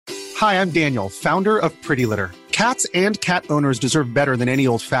Hi, I'm Daniel, founder of Pretty Litter. Cats and cat owners deserve better than any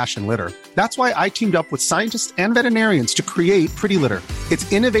old-fashioned litter. That's why I teamed up with scientists and veterinarians to create Pretty Litter.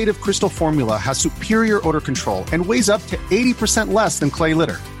 Its innovative crystal formula has superior odor control and weighs up to 80% less than clay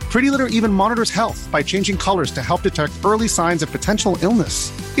litter. Pretty Litter even monitors health by changing colors to help detect early signs of potential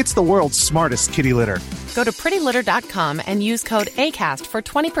illness. It's the world's smartest kitty litter. Go to prettylitter.com and use code ACAST for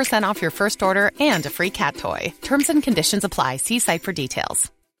 20% off your first order and a free cat toy. Terms and conditions apply. See site for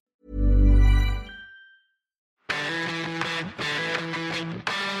details.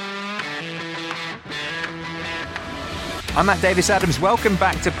 I'm Matt Davis-Adams. Welcome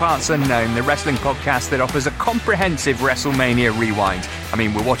back to Parts Unknown, the wrestling podcast that offers a comprehensive WrestleMania rewind. I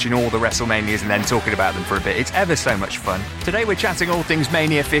mean, we're watching all the WrestleManias and then talking about them for a bit. It's ever so much fun. Today we're chatting all things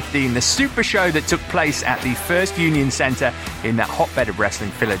Mania 15, the super show that took place at the First Union Center in that hotbed of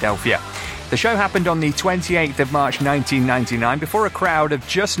wrestling, Philadelphia. The show happened on the 28th of March 1999 before a crowd of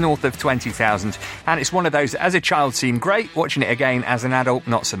just north of 20,000, and it's one of those that as a child seemed great, watching it again as an adult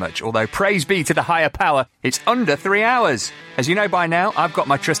not so much, although praise be to the higher power, it's under 3 hours. As you know by now, I've got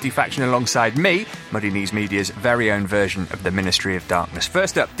my trusty faction alongside me, Muddy Knees Media's very own version of the Ministry of Darkness.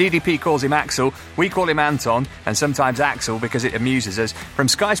 First up, DDP calls him Axel, we call him Anton, and sometimes Axel because it amuses us. From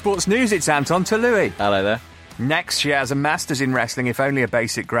Sky Sports News, it's Anton to Louis. Hello there. Next, she has a master's in wrestling, if only a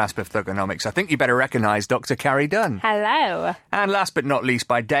basic grasp of thugonomics. I think you better recognise Dr. Carrie Dunn. Hello. And last but not least,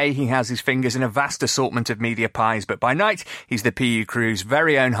 by day, he has his fingers in a vast assortment of media pies, but by night, he's the PU crew's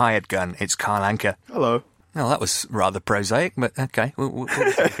very own hired gun. It's Carl Anker. Hello. Oh, that was rather prosaic, but okay. We'll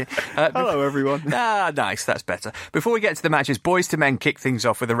take it. Hello, everyone. Nice. That's better. Before we get to the matches, Boyz II Men kick things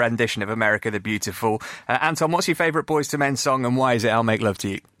off with a rendition of America the Beautiful. Anton, what's your favourite Boyz II Men song, and why is it I'll Make Love to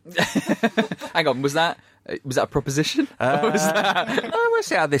You? Hang on, was that a proposition? We'll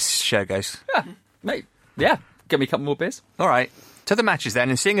see how this show goes. Yeah, mate. Yeah, get me a couple more beers. All right. To the matches then,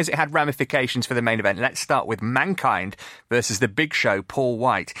 and seeing as it had ramifications for the main event, let's start with Mankind versus the Big Show, Paul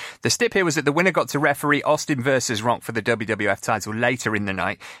White. The stip here was that the winner got to referee Austin versus Rock for the WWF title later in the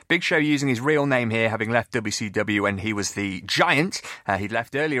night. Big Show using his real name here, having left WCW when he was the Giant. He'd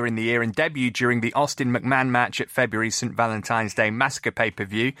left earlier in the year and debuted during the Austin McMahon match at February's St. Valentine's Day Massacre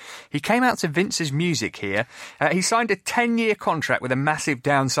pay-per-view. He came out to Vince's music here. He signed a 10-year contract with a massive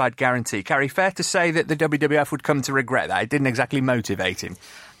downside guarantee. Carrie, fair to say that the WWF would come to regret that. It didn't exactly motivate him.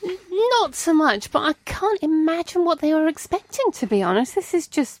 Not so much, but I can't imagine what they were expecting, to be honest. This is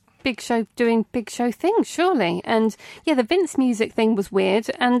just Big Show doing Big Show things, surely. And yeah, the Vince music thing was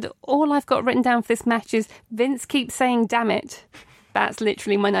weird, and all I've got written down for this match is Vince keeps saying damn it. That's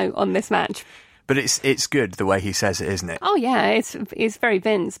literally my note on this match. But it's good the way he says it, isn't it? Oh yeah, it's very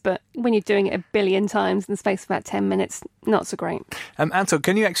Vince, but when you're doing it a billion times in the space of about 10 minutes, not so great. Anton,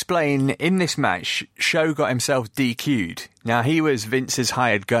 can you explain, in this match, Show got himself DQ'd. Now, he was Vince's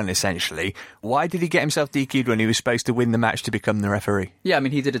hired gun, essentially. Why did he get himself DQ'd when he was supposed to win the match to become the referee? Yeah, I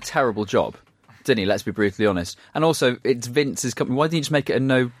mean, he did a terrible job, didn't he? Let's be brutally honest. And also, it's Vince's company. Why didn't he just make it a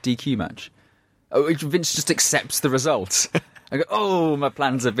no DQ match? Oh, Vince just accepts the results. I go, oh, my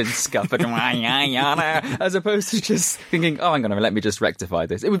plans have been scuppered. As opposed to just thinking, oh, hang on a minute, let me just rectify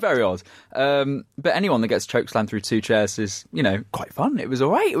this. It was very odd. But anyone that gets chokeslammed through two chairs is, quite fun. It was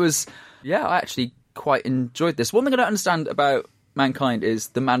all right. I actually quite enjoyed this. One thing I don't understand about Mankind is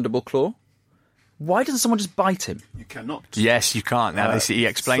the mandible claw. Why doesn't someone just bite him? You cannot. Yes, you can't. Now, he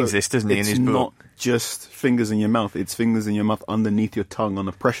explains this, doesn't he, in his book? It's not just fingers in your mouth. It's fingers in your mouth underneath your tongue on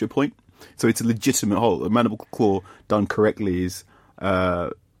a pressure point. So it's a legitimate hold. A mandible claw done correctly is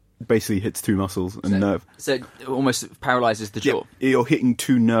basically hits two muscles and nerve. So it almost paralyses the jaw. Yeah, you're hitting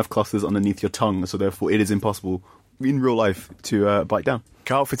two nerve clusters underneath your tongue, so therefore it is impossible in real life to bite down.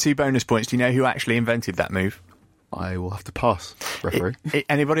 Carl, for 2 bonus points, do you know who actually invented that move? I will have to pass, referee.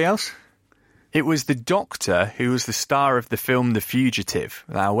 Anybody else? It was the Doctor who was the star of the film The Fugitive.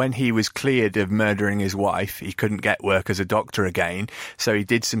 Now, when he was cleared of murdering his wife, he couldn't get work as a doctor again, so he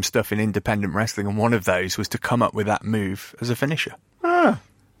did some stuff in independent wrestling, and one of those was to come up with that move as a finisher. Ah.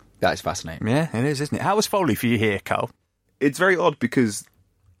 That's fascinating. Yeah, it is, isn't it? How was Foley for you here, Carl? It's very odd because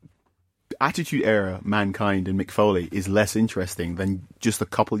Attitude Era Mankind and Mick Foley is less interesting than just a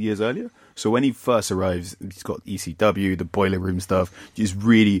couple years earlier. So when he first arrives, he's got ECW, the Boiler Room stuff, just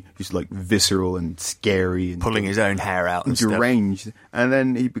really just like visceral and scary. And pulling his own hair out and deranged. stuff. And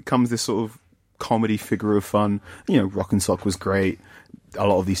then he becomes this sort of comedy figure of fun. Rock and Sock was great. A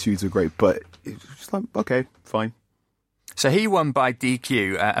lot of these feuds were great, but it's just like, okay, fine. So he won by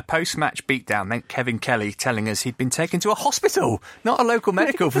DQ. A post-match beatdown meant Kevin Kelly telling us he'd been taken to a hospital, not a local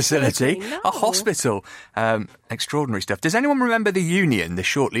medical facility, No. a hospital. Extraordinary stuff. Does anyone remember the Union, the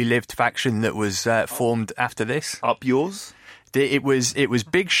shortly lived faction that was formed after this? Up yours? It was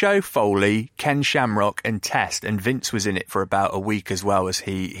Big Show, Foley, Ken Shamrock, and Test, and Vince was in it for about a week as well, as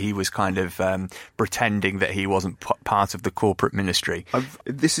he was kind of pretending that he wasn't part of the corporate ministry.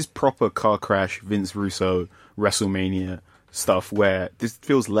 This is proper car crash, Vince Russo, WrestleMania stuff, where this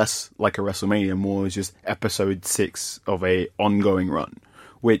feels less like a WrestleMania, more as just episode 6 of a ongoing run,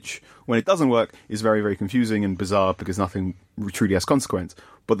 which, when it doesn't work, is very, very confusing and bizarre because nothing truly has consequence.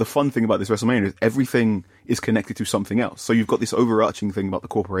 But the fun thing about this WrestleMania is everything is connected to something else. So you've got this overarching thing about the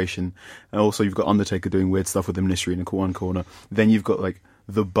corporation, and also you've got Undertaker doing weird stuff with the ministry in one corner. Then you've got like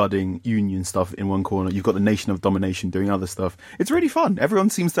the budding union stuff in one corner. You've got the Nation of Domination doing other stuff. It's really fun. Everyone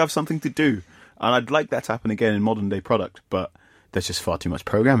seems to have something to do. And I'd like that to happen again in modern day product, but there's just far too much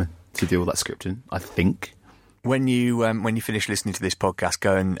programming to deal with that scripting, I think. When you finish listening to this podcast,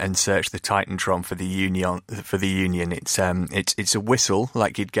 go and search the Titantron for the Union. It's a whistle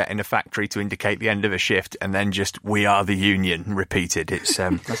like you'd get in a factory to indicate the end of a shift, and then just "We are the Union" repeated. It's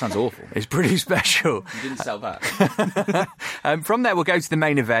that sounds awful. It's pretty special. You didn't sell that. From there, we'll go to the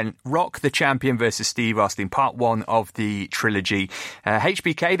main event: Rock the Champion versus Steve Austin, part 1 of the trilogy.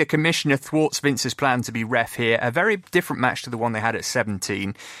 HBK, the commissioner, thwarts Vince's plan to be ref here. A very different match to the one they had at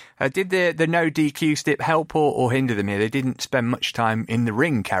 17. Did the no DQ stip help or hinder them here? They didn't spend much time in the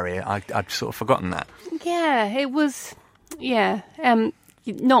ring, Carrier. I'd sort of forgotten that. Yeah, it was,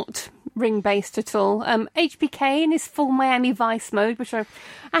 not ring-based at all. HBK in his full Miami Vice mode, which I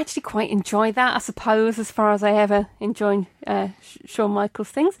actually quite enjoyed that, I suppose, as far as I ever enjoyed Shawn Michaels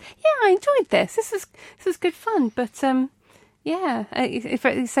things. Yeah, I enjoyed this. This was good fun, but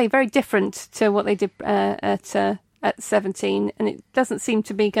it's very different to what they did at 17, and it doesn't seem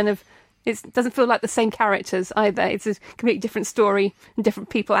to be it doesn't feel like the same characters either. It's a completely different story and different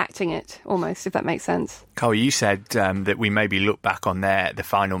people acting it, almost, if that makes sense. Cole, you said that we maybe look back on the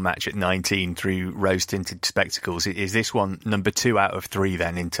final match at 19 through rose-tinted spectacles. Is this one number 2 out of 3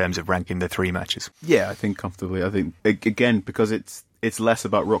 then, in terms of ranking the 3 matches? Yeah, I think comfortably. I think, again, because it's less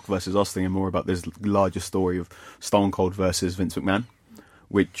about Rock versus Austin and more about this larger story of Stone Cold versus Vince McMahon,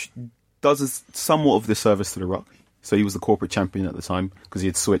 which does somewhat of disservice to The Rock. So he was the corporate champion at the time because he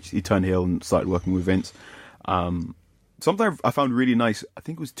had switched, he turned heel and started working with Vince. Something I found really nice, I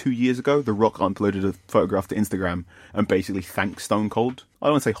think it was 2 years ago, The Rock uploaded a photograph to Instagram and basically thanked Stone Cold. I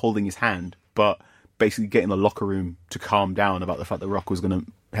don't want to say holding his hand, but basically getting the locker room to calm down about the fact that Rock was going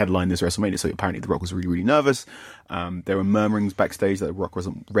to headline this WrestleMania. So apparently The Rock was really, really nervous. There were murmurings backstage that The Rock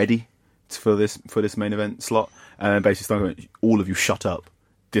wasn't ready for this main event slot. And basically Stone Cold went, all of you shut up.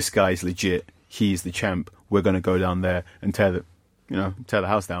 This guy's legit. He's the champ. We're going to go down there and tear the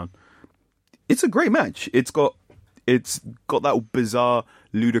house down. It's a great match. It's got that bizarre,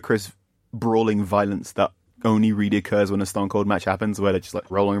 ludicrous, brawling violence that only really occurs when a Stone Cold match happens, where they're just like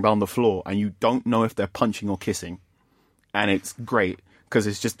rolling around the floor and you don't know if they're punching or kissing. And it's great because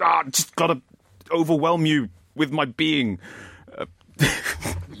it's just gotta overwhelm you with my being.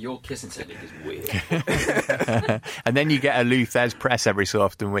 Your kissing technique is weird. And then you get a Lou Thez press every so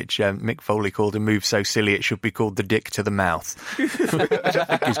often, which Mick Foley called a move so silly it should be called the dick to the mouth, which I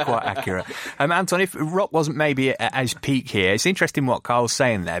think is quite accurate. Anton, if Rock wasn't maybe at his peak here, it's interesting what Carl's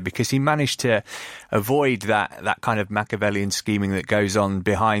saying there, because he managed to avoid that kind of Machiavellian scheming that goes on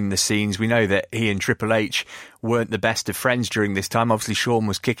behind the scenes. We know that he and Triple H weren't the best of friends during this time. Obviously, Shawn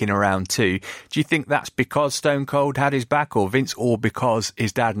was kicking around too. Do you think that's because Stone Cold had his back, or Vince, or because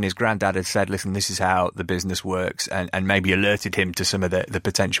his dad and his granddad had said, listen, this is how the business works, and maybe alerted him to some of the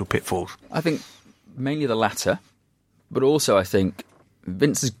potential pitfalls? I think mainly the latter, but also I think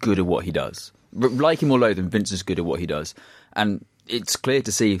Vince is good at what he does. Like him or loathe him, Vince is good at what he does. And it's clear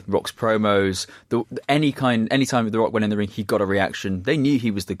to see Rock's promos. Anytime The Rock went in the ring, he got a reaction. They knew he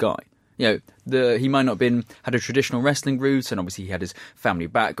was the guy. You know, he might not had a traditional wrestling route, and obviously he had his family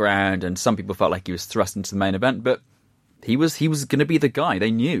background, and some people felt like he was thrust into the main event, but he was going to be the guy.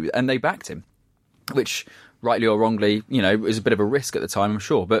 They knew, and they backed him, which, rightly or wrongly, was a bit of a risk at the time, I'm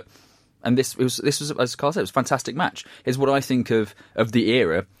sure. This was, as Carl said, it was a fantastic match. It's what I think of the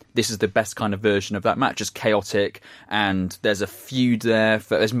era. This is the best kind of version of that match. It's chaotic, and there's a feud there.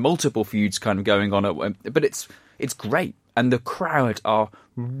 There's multiple feuds kind of going on, but it's great. And the crowd are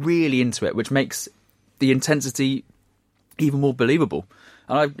really into it, which makes the intensity even more believable.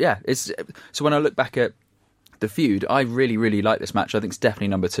 And so when I look back at the feud, I really, really like this match. I think it's definitely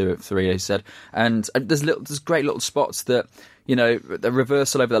number 2 of 3, as you said. And there's great little spots that, the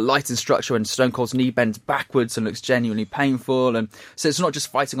reversal over the lighting structure, and Stone Cold's knee bends backwards and looks genuinely painful. And so it's not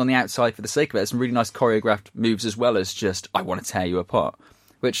just fighting on the outside for the sake of it. There's some really nice choreographed moves as well as just, I want to tear you apart,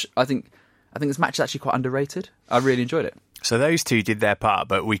 which I think this match is actually quite underrated. I really enjoyed it. So those two did their part,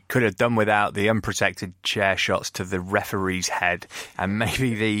 but we could have done without the unprotected chair shots to the referee's head, and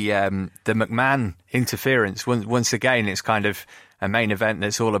maybe the McMahon interference. Once again, it's kind of a main event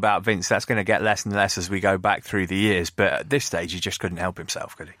that's all about Vince. That's going to get less and less as we go back through the years. But at this stage, he just couldn't help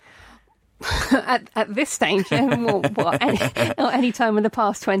himself, could he? at this stage, any time in the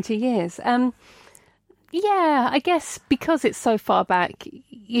past 20 years. Yeah, I guess because it's so far back,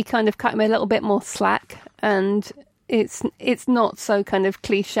 you kind of cut him a little bit more slack, and it's not so kind of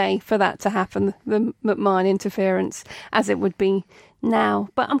cliche for that to happen, the McMahon interference, as it would be now.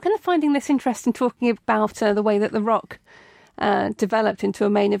 But I'm kind of finding this interesting, talking about the way that The Rock developed into a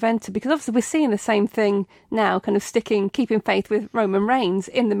main eventer, because obviously we're seeing the same thing now, kind of keeping faith with Roman Reigns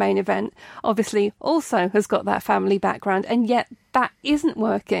in the main event. Obviously also has got that family background, and yet that isn't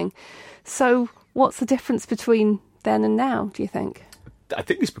working. So what's the difference between then and now, do you think? I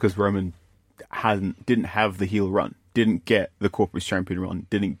think it's because Roman didn't have the heel run, didn't get the Corporate Champion run,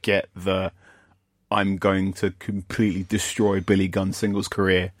 didn't get the I'm going to completely destroy Billy Gunn's singles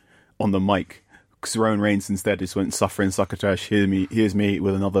career on the mic. Because Roman Reigns instead just went suffering succotash, here's me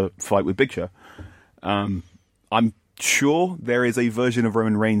with another fight with Big Show. I'm sure there is a version of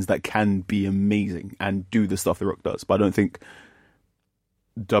Roman Reigns that can be amazing and do the stuff The Rock does, but I don't think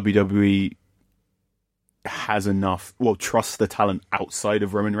WWE has enough, trusts the talent outside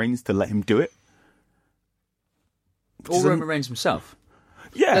of Roman Reigns to let him do it. Or Roman Reigns himself.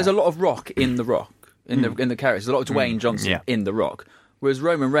 Yeah. There's a lot of Rock in The Rock, in the characters. There's a lot of Dwayne Johnson in The Rock. Whereas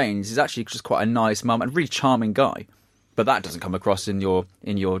Roman Reigns is actually just quite a nice mum and really charming guy. But that doesn't come across in your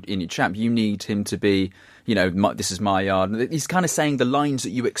champ. You need him to be, this is my yard. He's kind of saying the lines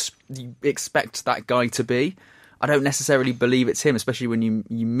that you expect that guy to be. I don't necessarily believe it's him, especially when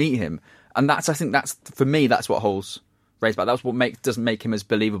you meet him. And I think that's for me, that's what holds Ray's back. That's what doesn't make him as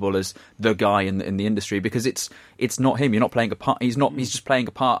believable as the guy in the industry, because it's not him. You're not playing a part. He's just playing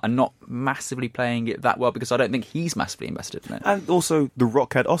a part and not massively playing it that well, because I don't think he's massively invested in it. And also, The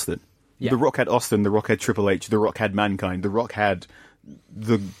Rock had Austin. Yeah. The Rock had Austin. The Rock had Triple H. The Rock had Mankind. The Rock had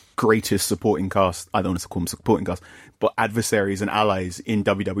the greatest supporting cast. I don't want to call them supporting cast, but adversaries and allies in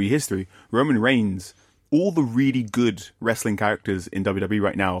WWE history. Roman Reigns, all the really good wrestling characters in WWE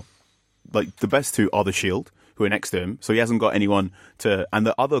right now, like the best two are The Shield, who are next to him, so he hasn't got anyone to... And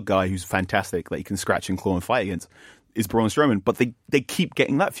the other guy who's fantastic that he can scratch and claw and fight against is Braun Strowman, but they keep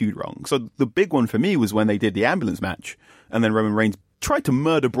getting that feud wrong. So the big one for me was when they did the ambulance match, and then Roman Reigns tried to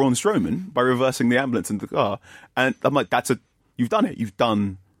murder Braun Strowman by reversing the ambulance into the car, and I'm like, you've done it. You've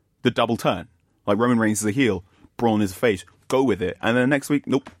done the double turn. Like, Roman Reigns is a heel, Braun is a face. Go with it. And then next week,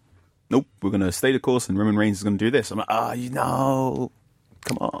 nope, we're going to stay the course, and Roman Reigns is going to do this. I'm like,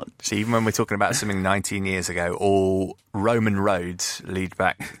 come on. See, even when we're talking about something 19 years ago, all Roman roads lead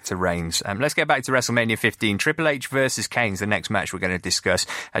back to Reigns. Let's get back to WrestleMania 15. Triple H versus Kane's the next match we're going to discuss.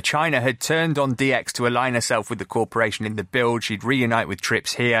 China had turned on DX to align herself with the corporation in the build. She'd reunite with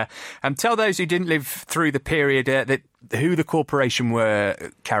Trips here. Tell those who didn't live through the period that who the corporation were,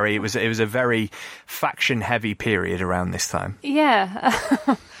 Carrie. It was a very faction-heavy period around this time.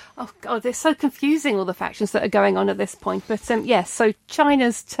 Yeah. Oh, God, it's so confusing, all the factions that are going on at this point. But, yes, so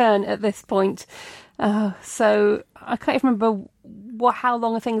China's turn at this point. So I can't even remember how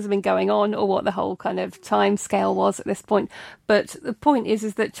long things have been going on or what the whole kind of time scale was at this point. But the point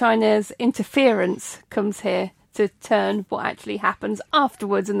is that China's interference comes here to turn what actually happens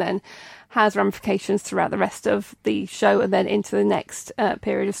afterwards, and then has ramifications throughout the rest of the show and then into the next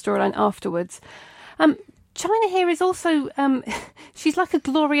period of storyline afterwards. China here is also, she's like a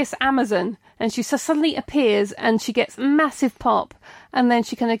glorious Amazon, and she suddenly appears and she gets massive pop, and then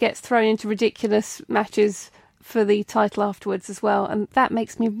she kind of gets thrown into ridiculous matches for the title afterwards as well, and that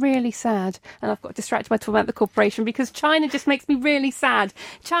makes me really sad. And I've got distracted by talking about the corporation, because China just makes me really sad.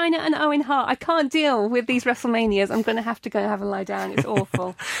 China and Owen Hart, I can't deal with these WrestleManias. I'm going to have to go and have a lie down. It's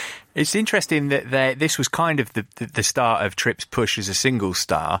awful. It's interesting that this was kind of the start of Tripp's push as a single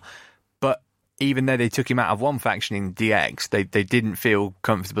star, but even though they took him out of one faction in DX, they didn't feel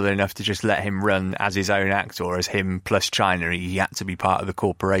comfortable enough to just let him run as his own act or as him plus China. He had to be part of the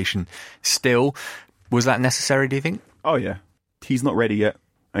corporation still. Was that necessary, do you think? Oh, yeah. He's not ready yet.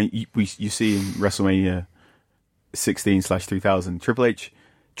 And you see in WrestleMania 16/2000,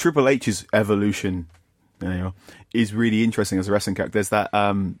 Triple H's evolution is really interesting as a wrestling character. There's that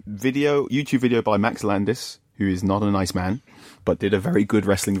YouTube video by Max Landis, who is not a nice man, but did a very good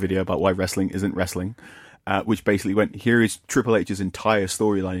wrestling video about why wrestling isn't wrestling, which basically went, here is Triple H's entire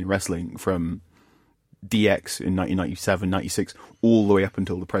storyline in wrestling from DX in 1997, 96, all the way up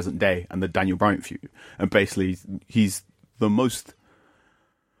until the present day and the Daniel Bryan feud. And basically, he's the most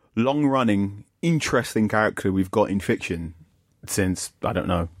long-running interesting character we've got in fiction since, I don't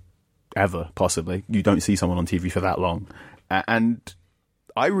know, ever, possibly. You don't see someone on TV for that long. And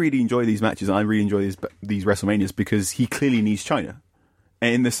I really enjoy these matches, and I really enjoy these WrestleManias because he clearly needs China.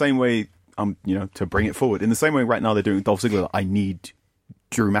 And in the same way, to bring it forward, in the same way right now they're doing with Dolph Ziggler, I need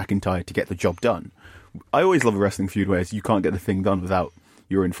Drew McIntyre to get the job done. I always love a wrestling feud where you can't get the thing done without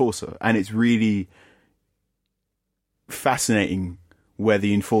your enforcer. And it's really fascinating where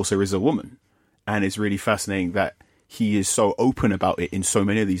the enforcer is a woman. And it's really fascinating that he is so open about it in so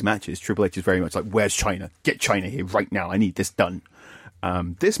many of these matches. Triple H is very much like, where's China? Get China here right now. I need this done.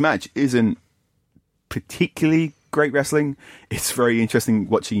 This match isn't particularly great wrestling. It's very interesting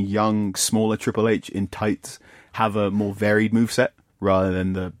watching young, smaller Triple H in tights have a more varied moveset rather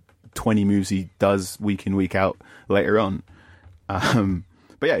than the 20 moves he does week in, week out later on.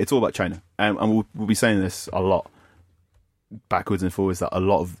 But yeah, it's all about China. And we'll be saying this a lot, backwards and forwards, that a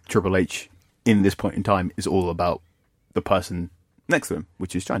lot of Triple H in this point in time is all about the person next to him,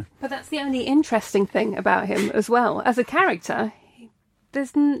 which is China. But that's the only interesting thing about him as well. As a character,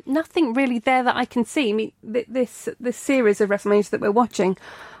 there's nothing really there that I can see. I mean, this series of WrestleMania that we're watching,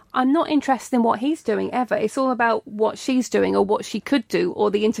 I'm not interested in what he's doing ever. It's all about what she's doing or what she could do or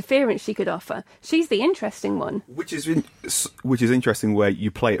the interference she could offer. She's the interesting one. Which is interesting where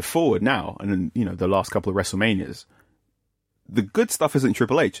you play it forward now, and then, the last couple of WrestleManias. The good stuff isn't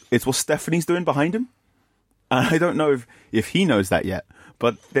Triple H. It's what Stephanie's doing behind him. And I don't know if he knows that yet.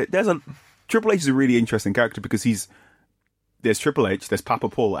 But Triple H is a really interesting character because there's Triple H, there's Papa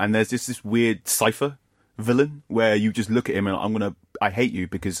Paul, and there's just this weird Cypher villain where you just look at him and I hate you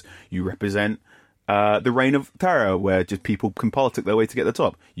because you represent the reign of terror where just people can politic their way to get the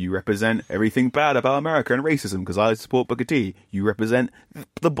top. You represent everything bad about America and racism because I support Booker T. You represent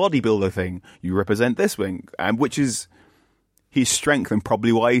the bodybuilder thing. You represent this wing, and which is his strength and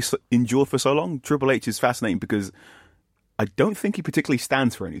probably why he's endured for so long. Triple H is fascinating because I don't think he particularly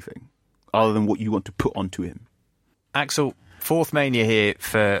stands for anything other than what you want to put onto him. Axel, fourth Mania here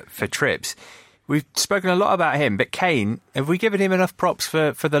for Trips. We've spoken a lot about him, but Kane, have we given him enough props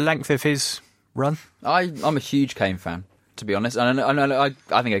for the length of his run? I'm a huge Kane fan, to be honest. And I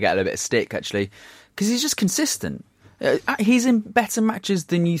think I get a little bit of stick, actually, because he's just consistent. He's in better matches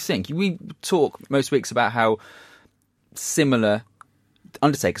than you think. We talk most weeks about how similar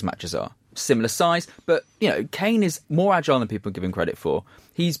Undertaker's matches are. Similar size, but, Kane is more agile than people give him credit for.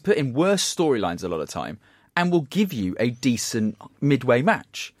 He's put in worse storylines a lot of time and will give you a decent midway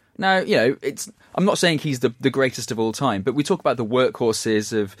match. Now, I'm not saying he's the greatest of all time, but we talk about the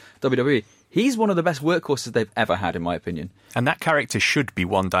workhorses of WWE. He's one of the best workhorses they've ever had, in my opinion. And that character should be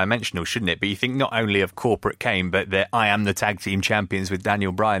one-dimensional, shouldn't it? But you think not only of corporate Kane, but the I Am the Tag Team Champions with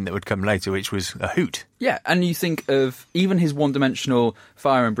Daniel Bryan that would come later, which was a hoot. Yeah, and you think of even his one-dimensional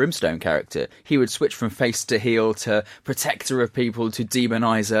Fire and Brimstone character. He would switch from face to heel to protector of people to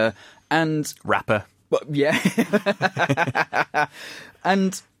demonizer and... rapper. Well, yeah.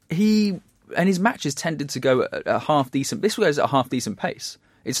 And his matches tended to go at a half-decent... This goes at a half-decent pace.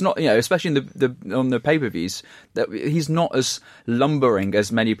 It's not, especially in on the pay-per-views, that he's not as lumbering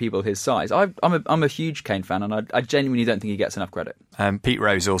as many people his size. I'm a huge Kane fan, and I genuinely don't think he gets enough credit. Pete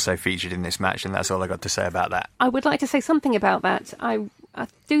Rose also featured in this match, and that's all I got to say about that. I would like to say something about that. I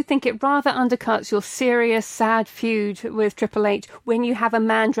do think it rather undercuts your serious, sad feud with Triple H when you have a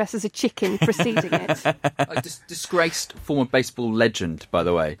man dressed as a chicken preceding it. A disgraced former baseball legend, by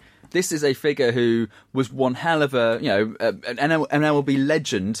the way. This is a figure who was one hell of an MLB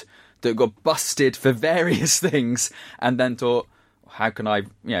legend that got busted for various things, and then thought, how can I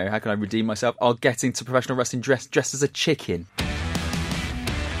redeem myself? I'll get into professional wrestling dressed as a chicken.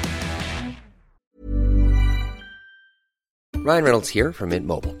 Ryan Reynolds here from Mint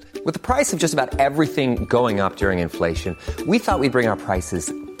Mobile. With the price of just about everything going up during inflation, we thought we'd bring our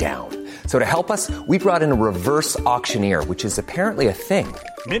prices down. So to help us, we brought in a reverse auctioneer, which is apparently a thing.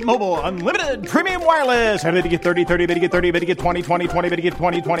 Mint Mobile Unlimited Premium Wireless. How to get 30, 30, bit to get 30, bit to get 20, 20, 20, bit to get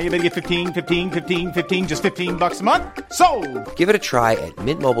 20, 20, bit to get 15, 15, 15, 15, just $15 a month? Sold! Give it a try at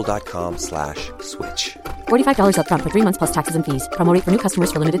mintmobile.com/switch. $45 up front for 3 months plus taxes and fees. Promo rate for new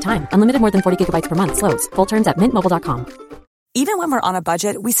customers for limited time. Unlimited more than 40 gigabytes per month. Slows full terms at mintmobile.com. Even when we're on a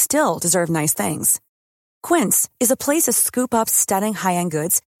budget, we still deserve nice things. Quince is a place to scoop up stunning high-end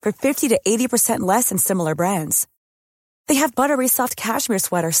goods for 50 to 80% less than similar brands. They have buttery soft cashmere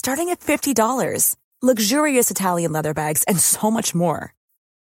sweaters starting at $50, luxurious Italian leather bags, and so much more.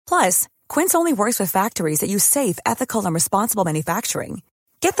 Plus, Quince only works with factories that use safe, ethical, and responsible manufacturing.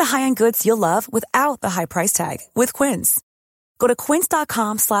 Get the high-end goods you'll love without the high price tag with Quince. Go to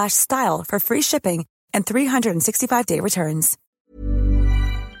quince.com/style for free shipping and 365-day returns.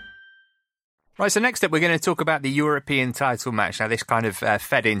 Right, so next up we're going to talk about the European title match. Now, this kind of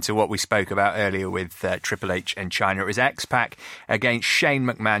fed into what we spoke about earlier with Triple H and China. It was X-Pac against Shane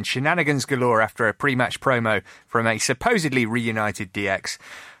McMahon. Shenanigans galore after a pre-match promo from a supposedly reunited DX.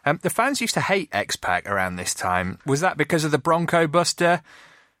 The fans used to hate X-Pac around this time. Was that because of the Bronco Buster?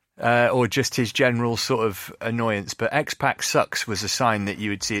 Or just his general sort of annoyance? But X-Pac sucks was a sign that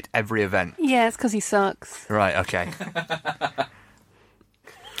you would see at every event. Yeah, it's because he sucks. Right, okay.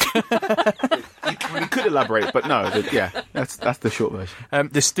 You could elaborate, but no, that's the short version.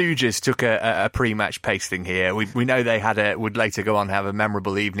 The Stooges took a pre-match pasting here. We know they would later go on to have a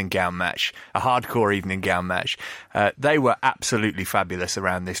memorable evening gown match, a hardcore evening gown match. They were absolutely fabulous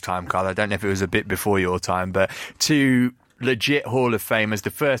around this time, Carl. I don't know if it was a bit before your time, but two legit Hall of Famers, the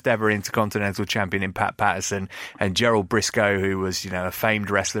first ever Intercontinental Champion in Pat Patterson, and Gerald Briscoe, who was, a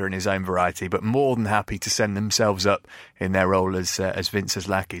famed wrestler in his own variety, but more than happy to send themselves up in their role as Vince's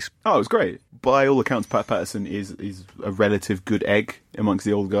lackeys. Oh, it was great. By all accounts, Pat Patterson is a relative good egg amongst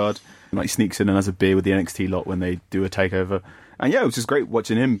the old guard. He sneaks in and has a beer with the NXT lot when they do a takeover. And yeah, it was just great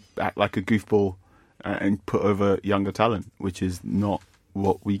watching him act like a goofball and put over younger talent, which is not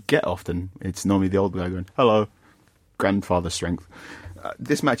what we get often. It's normally the old guy going, hello, grandfather strength.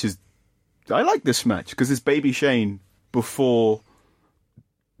 This match is... I like this match because it's Baby Shane before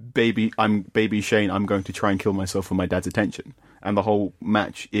Baby Shane, I'm going to try and kill myself for my dad's attention. And the whole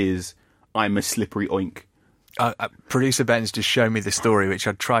match is, I'm a slippery oink. Producer Ben's just shown me the story, which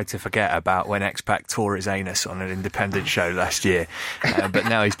I'd tried to forget about when X-Pac tore his anus on an independent show last year. But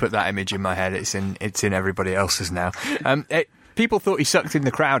now he's put that image in my head. It's in everybody else's now. People thought he sucked in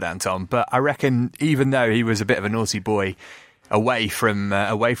the crowd, Anton, but I reckon even though he was a bit of a naughty boy away from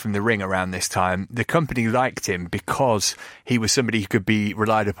the ring around this time, the company liked him because he was somebody who could be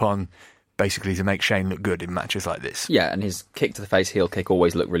relied upon basically to make Shane look good in matches like this. Yeah, and his kick to the face heel kick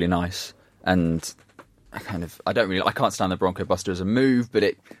always looked really nice. And I can't stand the Bronco Buster as a move, but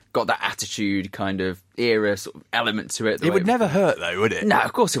it got that attitude kind of era sort of element to it. It would never hurt though, would it? No,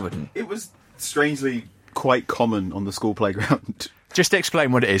 of course it wouldn't. It was strangely quite common on the school playground. Just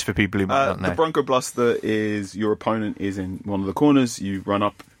explain what it is for people who might not know. The Bronco Buster is your opponent is in one of the corners, you run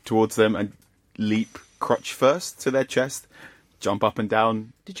up towards them and leap crotch first to their chest, jump up and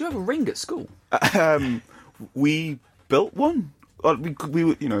down. Did you have a ring at school? We built one. We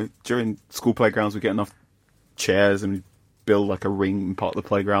during school playgrounds we get enough chairs and we build like a ring in part of the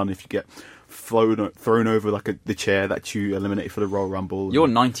playground. If you get thrown over the chair that you eliminated for the Royal Rumble. Your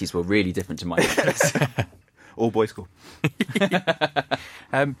 90s were really different to my 90s. All boys school.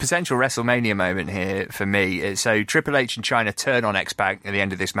 Potential WrestleMania moment here for me. So Triple H and China turn on X-Pac at the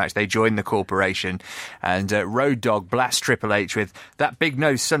end of this match. They join the corporation, and Road Dogg blasts Triple H with that big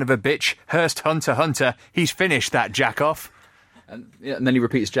nose son of a bitch, Hurst Hunter. He's finished that jack off. And then he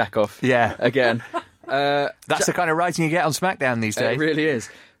repeats jack off. Yeah, again. That's the kind of writing you get on SmackDown these days. It really is.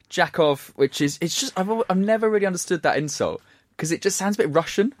 Jack off, which is I've never really understood that insult. Because it just sounds a bit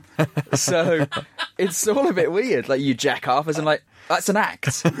Russian. So it's all a bit weird. Like, you jack off, as in, like, that's an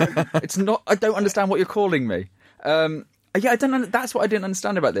act. It's not, I don't understand what you're calling me. That's what I didn't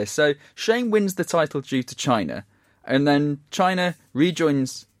understand about this. So Shane wins the title due to China. And then China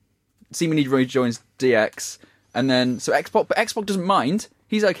seemingly rejoins DX. And then, so X-Pac doesn't mind.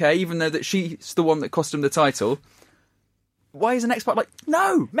 He's okay, even though that she's the one that cost him the title. Why isn't X-Pac like,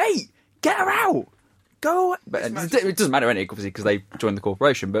 no, mate, get her out? Go. But it doesn't matter anyway, obviously, because they joined the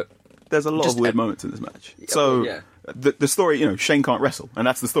corporation. But there's a lot of weird moments in this match. The story, Shane can't wrestle, and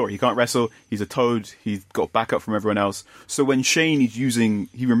that's the story. He can't wrestle. He's a toad. He's got backup from everyone else. So when Shane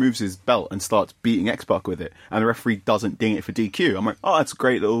he removes his belt and starts beating X-Pac with it, and the referee doesn't ding it for DQ. I'm like, oh, that's a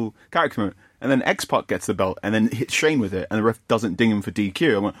great little character moment. And then X-Pac gets the belt and then hits Shane with it, and the ref doesn't ding him for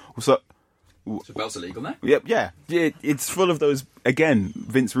DQ. I'm like, what's up? So belt's illegal now? Yep, yeah. It's full of those, again,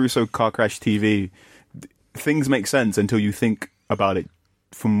 Vince Russo car crash TV. Things make sense until you think about it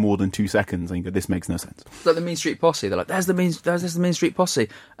for more than 2 seconds and you go, this makes no sense. Like the Mean Street Posse. They're like, there's the Mean Street Posse.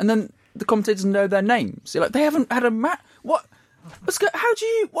 And then the commentators know their names. They're like, they haven't had a match. What? How do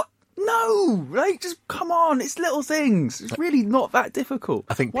you... What? No! Right? Just come on. It's little things. It's really not that difficult.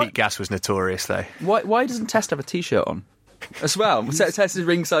 I think Pete Gas was notorious, though. Why doesn't Test have a T-shirt on? As well. Test is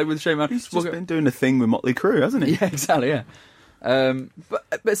ringside with Shane. He's just been doing a thing with Motley Crue, hasn't he? Yeah, exactly, yeah.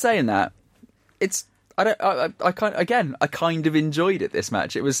 But saying that, it's... I kind of enjoyed it, this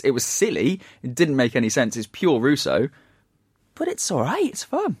match. It was silly. It didn't make any sense. It's pure Russo. But it's all right. It's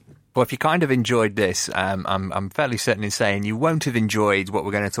fun. Well, if you kind of enjoyed this, I'm fairly certain in saying you won't have enjoyed what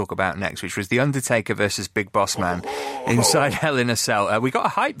we're going to talk about next, which was The Undertaker versus Big Boss Man inside Hell in a Cell. We got a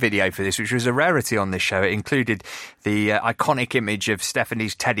hype video for this, which was a rarity on this show. It included the iconic image of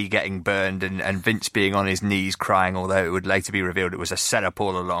Stephanie's teddy getting burned and Vince being on his knees crying, although it would later be revealed it was a setup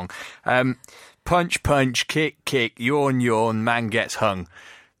all along. Punch, punch, kick, kick, yawn, yawn, man gets hung.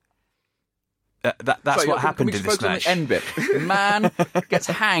 That's what happened in this match. On the end bit. Man gets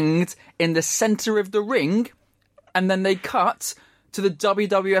hanged in the centre of the ring, and then they cut to the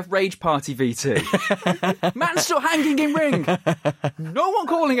WWF Rage Party VT. Man still hanging in ring. No one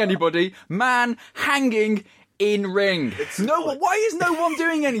calling anybody. Man hanging in ring. Why is no one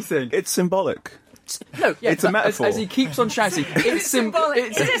doing anything? It's symbolic. No, yeah, it's a metaphor. As he keeps on shouting, it's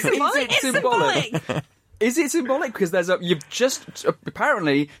symbolic. Is it symbolic? Is it symbolic? Because you've just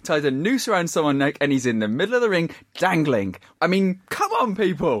apparently tied a noose around someone's neck and he's in the middle of the ring dangling. I mean, come on,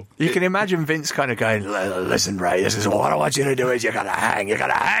 people. You can imagine Vince kind of going, listen, Ray, this is what I want you to do is you got to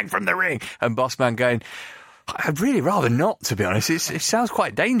hang from the ring. And Bossman going, I'd really rather not, to be honest. It sounds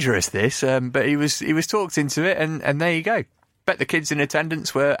quite dangerous, this. But he was talked into it, and there you go. Bet the kids in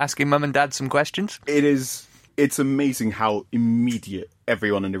attendance were asking mum and dad some questions. It's amazing how immediate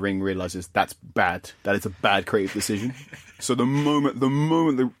everyone in the ring realises that's bad. That it's a bad creative decision. So the moment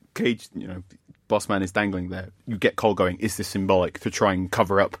the cage, Bossman is dangling there, you get Cole going, is this symbolic, to try and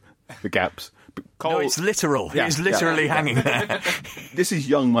cover up the gaps? But Cole, no, it's literal. He's literally hanging there. This is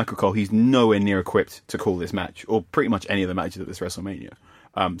young Michael Cole. He's nowhere near equipped to call this match, or pretty much any of the matches at this WrestleMania.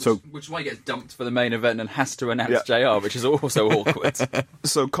 Which is why he gets dumped for the main event and has to announce JR, which is also awkward.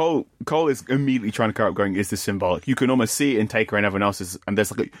 So Cole is immediately trying to cover up, going, is this symbolic? You can almost see it in Taker and everyone else's, and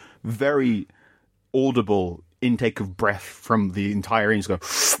there's like a very audible intake of breath from the entire ring. Go,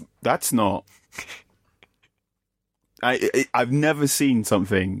 that's not... I've never seen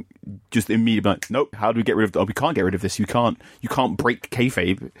something just immediately like, nope, how do we get rid of... Oh, we can't get rid of this. You can't break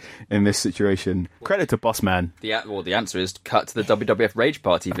kayfabe in this situation. Credit to Bossman. The answer is cut to the WWF Rage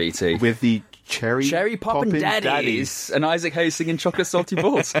Party VT. With the cherry poppin' daddies and Isaac Hayes singing Chocolate Salty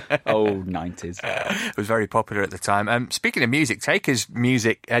Balls. Oh, 90s. It was very popular at the time. Speaking of music, Taker's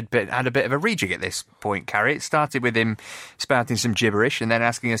music had a bit of a rejig at this point, Carrie. It started with him spouting some gibberish and then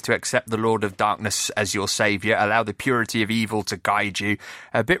asking us to accept the Lord of Darkness as your saviour, allow the purity of evil to guide you.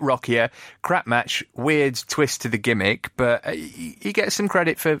 A bit rockier, crap match, weird twist to the gimmick, but he gets some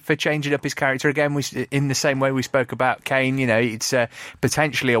credit for changing up his character again. In the same way we spoke about Kane, it's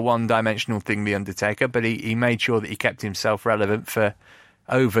potentially a one-dimensional thing, The Undertaker, but he made sure that he kept himself relevant for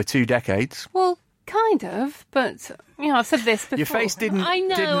over 2 decades. Well, kind of, but I've said this before. Your face didn't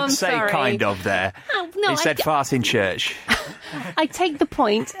say sorry. Kind of there. Oh, no, it said fart in church. I take the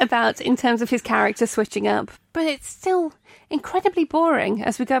point about in terms of his character switching up, but it's still incredibly boring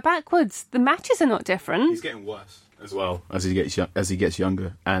as we go backwards. The matches are not different. He's getting worse as well as he gets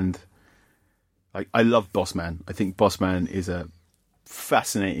younger, and I love Bossman. I think Bossman is a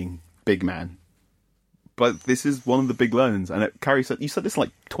fascinating big man. But this is one of the big learns. And Carrie said, you said this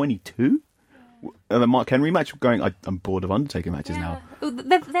like 22? And the Mark Henry match, going, I'm bored of Undertaker matches now.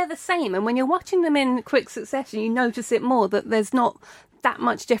 They're the same. And when you're watching them in quick succession, you notice it more, that there's not that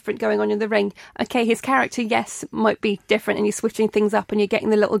much different going on in the ring. Okay, his character, yes, might be different and he's switching things up and you're getting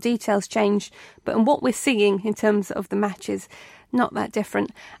the little details changed. But in what we're seeing in terms of the matches, not that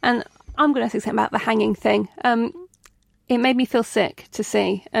different. And I'm going to say something about the hanging thing. It made me feel sick to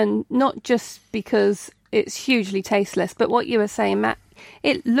see. And not just because it's hugely tasteless, but what you were saying, Matt,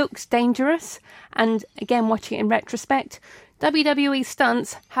 it looks dangerous. And again, watching it in retrospect, WWE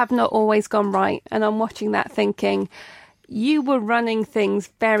stunts have not always gone right. And I'm watching that thinking, you were running things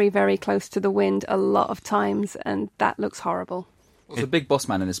very, very close to the wind a lot of times, and that looks horrible. Well, the big boss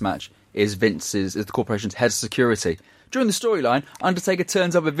man in this match is the corporation's head of security. During the storyline, Undertaker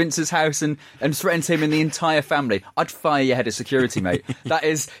turns up at Vince's house and threatens him and the entire family. I'd fire your head of security, mate.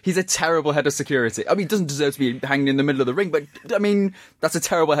 He's a terrible head of security. I mean, he doesn't deserve to be hanging in the middle of the ring, but, I mean, that's a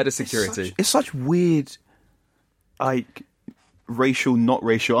terrible head of security. It's such weird, racial, not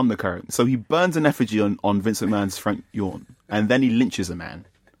racial undercurrent. So he burns an effigy on Vince McMahon's front lawn, and then he lynches a man.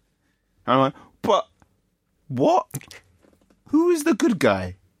 And I'm like, but what? Who is the good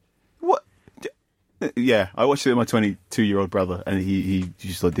guy? What? Yeah, I watched it with my 22-year-old brother, and he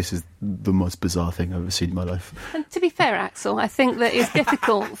just like, this is the most bizarre thing I've ever seen in my life. And to be fair, Axel, I think that it's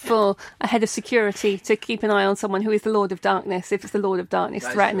difficult for a head of security to keep an eye on someone who is the Lord of Darkness if it's the Lord of Darkness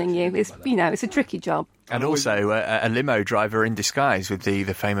threatening you. It's, it's a tricky job. And also a limo driver in disguise with the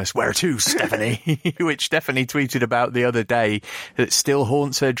famous "Where to, Stephanie?" which Stephanie tweeted about the other day that still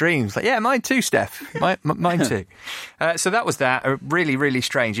haunts her dreams. Like, yeah, mine too, Steph. Mine too. So that was that. Really, really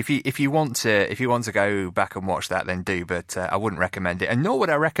strange. If you want to go back and watch that, then do. But I wouldn't recommend it, and nor would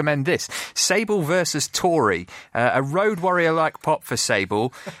I recommend this. Sable versus Tori, a Road Warrior like pop for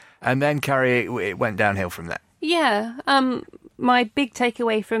Sable, and then Carrie, it went downhill from there. Yeah. My big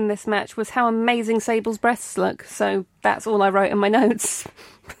takeaway from this match was how amazing Sable's breasts look. So that's all I wrote in my notes.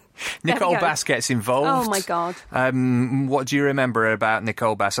 Nicole Bass gets involved. Oh, my God. What do you remember about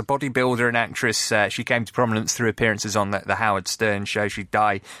Nicole Bass? A bodybuilder and actress. She came to prominence through appearances on the Howard Stern show. She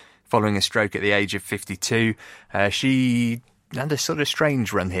died following a stroke at the age of 52. She had a sort of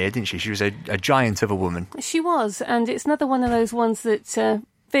strange run here, didn't she? She was a giant of a woman. She was, and it's another one of those ones that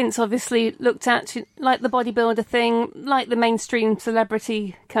Vince obviously looked at, like the bodybuilder thing, like the mainstream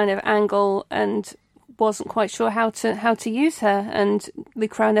celebrity kind of angle, and wasn't quite sure how to use her, and the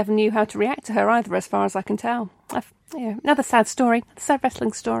crowd never knew how to react to her either, as far as I can tell. Another sad story, sad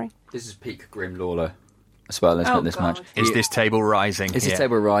wrestling story. This is peak Grim Lawler as well, isn't it, this match? Is this table rising? Is this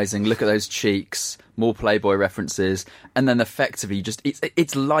table rising? Look at those cheeks, more Playboy references, and then effectively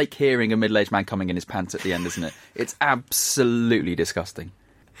it's like hearing a middle-aged man coming in his pants at the end, isn't it? It's absolutely disgusting.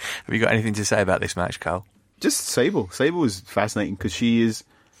 Have you got anything to say about this match, Carl? Just Sable. Sable is fascinating because she is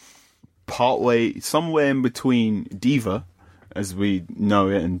partway, somewhere in between diva, as we know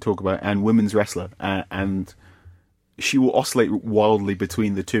it and talk about, and women's wrestler. And she will oscillate wildly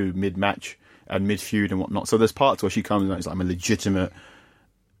between the two mid-match and mid-feud and whatnot. So there's parts where she comes and it's like, I'm a legitimate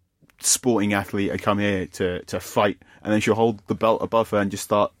sporting athlete. I come here to fight. And then she'll hold the belt above her and just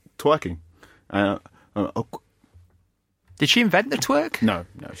start twerking. Did she invent the twerk? No,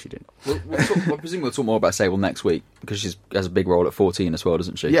 she didn't. I presume we'll talk more about Sable next week because she has a big role at 14 as well,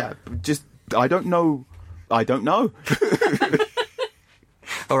 doesn't she? Yeah, I don't know.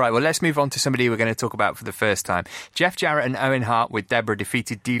 All right, well, let's move on to somebody we're going to talk about for the first time. Jeff Jarrett and Owen Hart with Deborah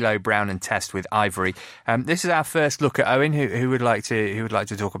defeated D'Lo, Brown and Test with Ivory. This is our first look at Owen. Who would like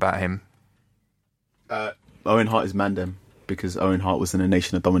to talk about him? Owen Hart is Mandem because Owen Hart was in a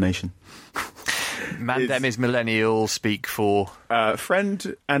Nation of Domination. Mandem is millennial speak for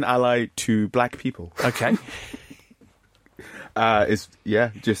friend and ally to black people. Okay. I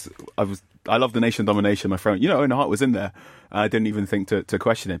love the Nation of Domination. My friend, Owen Hart was in there. I didn't even think to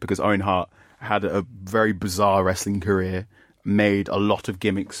question it because Owen Hart had a very bizarre wrestling career, made a lot of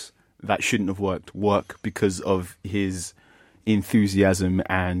gimmicks that shouldn't have work because of his enthusiasm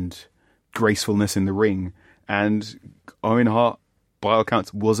and gracefulness in the ring. And Owen Hart, by all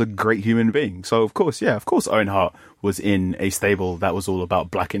accounts, was a great human being. So, of course, Owen Hart was in a stable that was all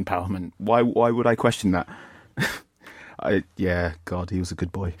about black empowerment. Why would I question that? God, he was a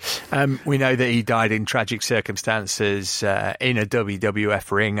good boy. We know that he died in tragic circumstances in a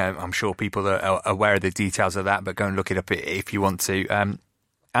WWF ring. I'm sure people are aware of the details of that, but go and look it up if you want to.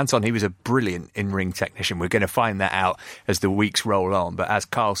 Anton, he was a brilliant in-ring technician. We're going to find that out as the weeks roll on. But as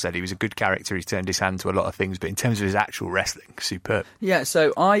Carl said, he was a good character. He turned his hand to a lot of things. But in terms of his actual wrestling, superb. Yeah,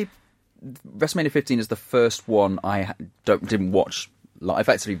 so WrestleMania 15 is the first one I didn't watch.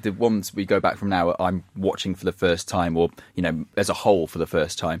 Effectively, the ones we go back from now, I'm watching for the first time, or as a whole for the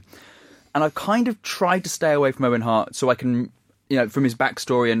first time. And I've kind of tried to stay away from Owen Hart so I can, from his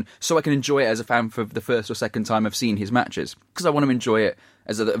backstory, and so I can enjoy it as a fan for the first or second time I've seen his matches, because I want to enjoy it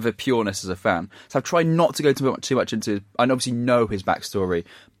as the pureness as a fan. So I've tried not to go too much into. I obviously know his backstory,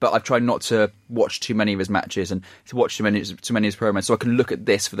 but I've tried not to watch too many of his matches and to watch too many of his promos, so I can look at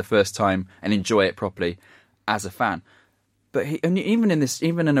this for the first time and enjoy it properly as a fan. But even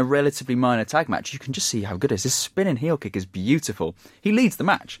in a relatively minor tag match, you can just see how good it is. This spinning heel kick is beautiful. He leads the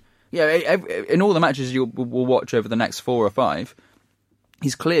match. Yeah, in all the matches we'll watch over the next 4 or 5,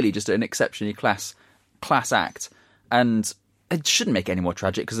 he's clearly just an exceptionally class act, and it shouldn't make it any more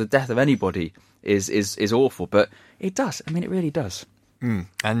tragic because the death of anybody is awful. But it does. I mean, it really does.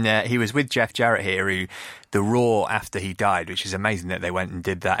 And he was with Jeff Jarrett here, who the Raw after he died, which is amazing that they went and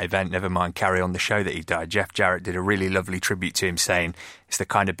did that event, never mind carry on the show that he died. Jeff Jarrett did a really lovely tribute to him, saying it's the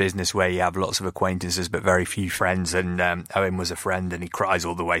kind of business where you have lots of acquaintances but very few friends, and Owen was a friend and he cries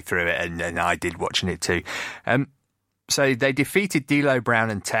all the way through it, and I did watching it too. So they defeated D'Lo,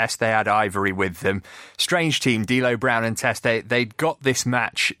 Brown and Test. They had Ivory with them. Strange team, D'Lo, Brown and Test. They'd got this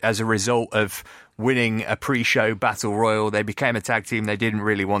match as a result of winning a pre-show battle royal. They became a tag team. They didn't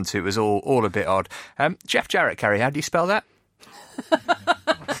really want to. It was all a bit odd. Jeff Jarrett, Carrie, how do you spell that?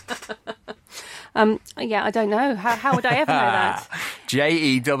 Yeah, I don't know. How would I ever know that?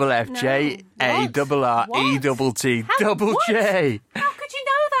 JEFFJAEEE-T-J. How could you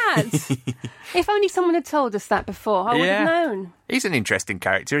know that? If only someone had told us that before, I would have known. He's an interesting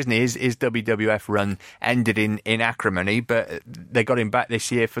character, isn't he? His WWF run ended in acrimony, but they got him back this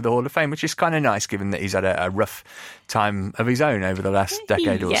year for the Hall of Fame, which is kind of nice, given that he's had a rough time of his own over the last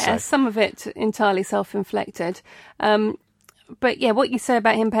decade or so. Yeah, some of it entirely self-inflicted. But yeah, what you say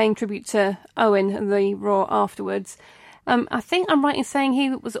about him paying tribute to Owen and the Raw afterwards, I think I'm right in saying he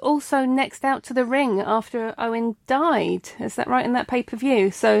was also next out to the ring after Owen died. Is that right, in that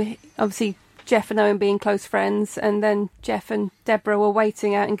pay-per-view? So obviously Jeff and Owen being close friends, and then Jeff and Deborah were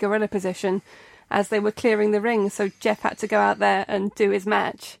waiting out in gorilla position as they were clearing the ring, so Jeff had to go out there and do his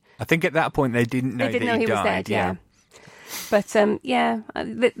match. I think at that point they didn't know that he was died. Dead, yeah. But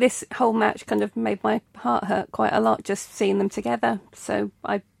this whole match kind of made my heart hurt quite a lot, just seeing them together. So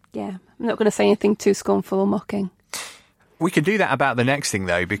I'm not going to say anything too scornful or mocking. We can do that about the next thing,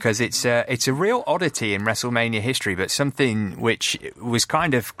 though, because it's a real oddity in WrestleMania history, but something which was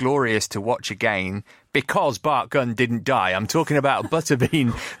kind of glorious to watch again because Bart Gunn didn't die. I'm talking about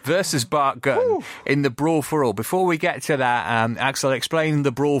Butterbean versus Bart Gunn in the Brawl for All. Before we get to that, Axel, explain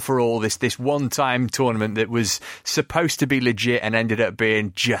the Brawl for All, this one-time tournament that was supposed to be legit and ended up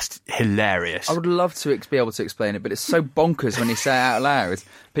being just hilarious. I would love to be able to explain it, but it's so bonkers when you say it out loud.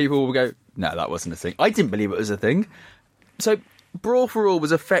 People will go, no, that wasn't a thing. I didn't believe it was a thing. So, Brawl for All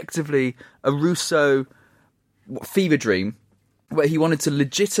was effectively a Russo fever dream where he wanted to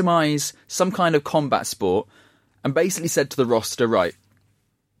legitimise some kind of combat sport and basically said to the roster, right,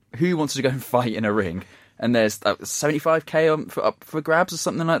 who wants to go and fight in a ring? And there's 75k up for grabs or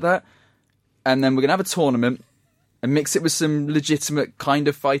something like that. And then we're going to have a tournament and mix it with some legitimate kind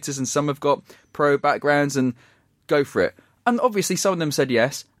of fighters, and some have got pro backgrounds, and go for it. And obviously some of them said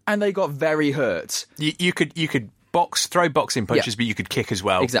yes, and they got very hurt. You could throw boxing punches, but you could kick as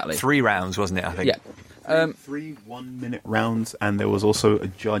well. Exactly. 3 rounds, wasn't it, I think? Yeah. 3 1-minute rounds, and there was also a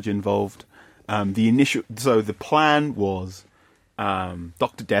judge involved. The plan was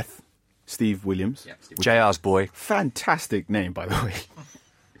Dr. Death, Steve Williams. Yep, JR's boy. Fantastic name, by the way.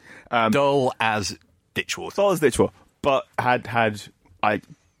 Dull as Ditchwater. Dull as Ditchwater. But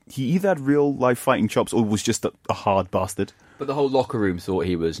he either had real life fighting chops or was just a hard bastard. But the whole locker room thought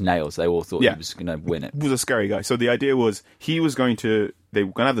he was nails. They all thought he was going to win it. He was a scary guy. So the idea was they were going to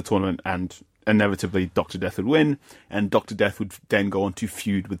have the tournament, and inevitably Dr. Death would win, and Dr. Death would then go on to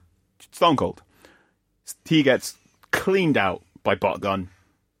feud with Stone Cold. He gets cleaned out by Bart Gunn.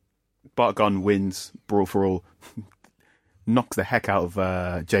 Bart Gunn wins Brawl for All, knocks the heck out of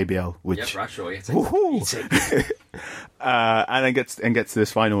JBL, which Bradshaw, and then gets to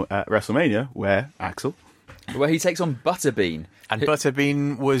this final at WrestleMania where Axel, where he takes on Butterbean. And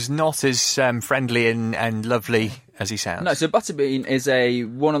Butterbean was not as friendly and lovely as he sounds. No, so Butterbean is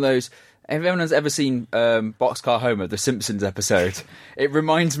one of those. If anyone has ever seen Boxcar Homer, the Simpsons episode, it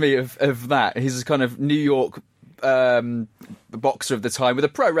reminds me of that. He's a kind of New York boxer of the time with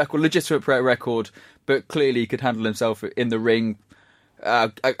a legitimate pro record, but clearly could handle himself in the ring.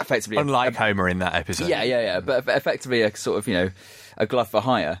 Effectively, unlike Homer in that episode. Yeah. But effectively, a sort of a glove for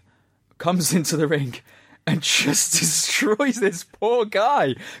hire, comes into the ring and just destroys this poor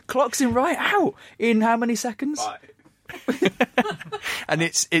guy. Clocks him right out in how many seconds? 5. And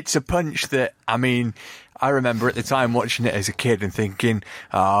it's a punch that, I mean, I remember at the time watching it as a kid and thinking,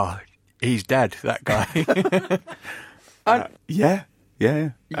 he's dead, that guy. Yeah.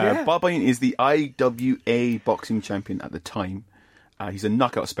 Butterbean is the IWA boxing champion at the time. He's a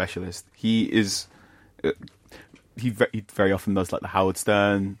knockout specialist. He very often does like the Howard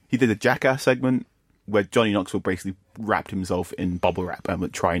Stern. He did a Jackass segment where Johnny Knoxville basically wrapped himself in bubble wrap and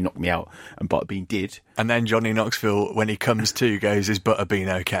would try and knock me out, and Butterbean did. And then Johnny Knoxville, when he comes to, goes, "Is Butterbean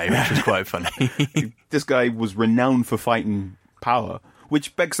okay?" Which was quite funny. This guy was renowned for fighting power,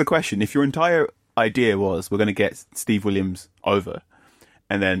 which begs the question: if your entire idea was we're going to get Steve Williams over,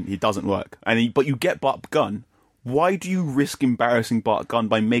 and then he doesn't work, but you get Bart Gunn, why do you risk embarrassing Bart Gunn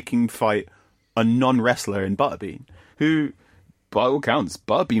by making him fight a non-wrestler in Butterbean, who, by all counts,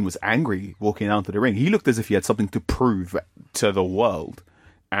 Butterbean was angry walking out to the ring. He looked as if he had something to prove to the world.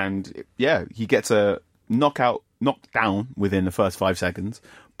 And yeah, he gets a knocked down within the first 5 seconds.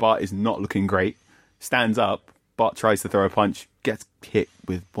 Bart is not looking great. Stands up. Bart tries to throw a punch. Gets hit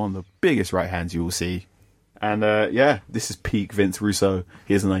with one of the biggest right hands you will see. And this is peak Vince Russo.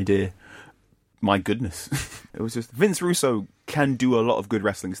 Here's an idea. My goodness. It was just, Vince Russo can do a lot of good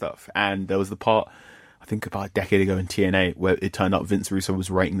wrestling stuff. And there was the part, I think about a decade ago in TNA, where it turned out Vince Russo was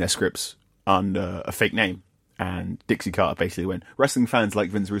writing their scripts under a fake name. And Dixie Carter basically went, wrestling fans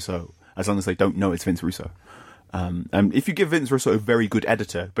like Vince Russo, as long as they don't know it's Vince Russo. And if you give Vince Russo a very good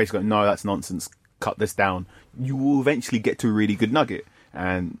editor, basically, no, that's nonsense, cut this down, you will eventually get to a really good nugget.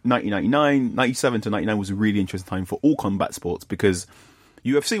 And 97 to 99 was a really interesting time for all combat sports because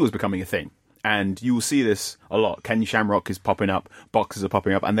UFC was becoming a thing. And you will see this a lot. Ken Shamrock is popping up, boxers are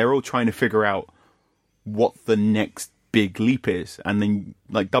popping up, and they're all trying to figure out what the next big leap is. And then,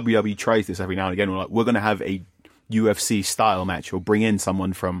 like, WWE tries this every now and again. We're going to have a UFC style match or bring in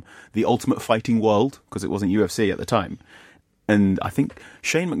someone from the Ultimate Fighting world, because it wasn't UFC at the time. And I think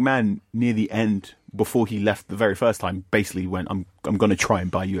Shane McMahon, near the end, before he left the very first time, basically went, I'm going to try and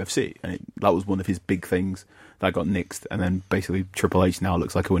buy UFC. And that was one of his big things that got nixed. And then basically Triple H now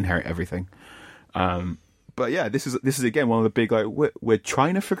looks like he'll inherit everything. But yeah, this is again one of the big, like, we're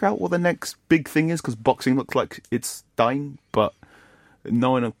trying to figure out what the next big thing is, because boxing looks like it's dying, but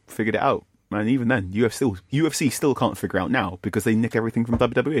no one figured it out. And even then, UFC still can't figure out now because they nick everything from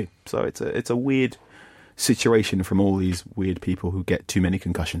WWE. So it's a weird situation from all these weird people who get too many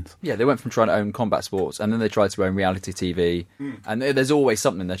concussions. Yeah, they went from trying to own combat sports, and then they tried to own reality TV, and there's always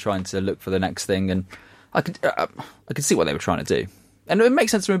something they're trying to look for the next thing. And I could see what they were trying to do, and it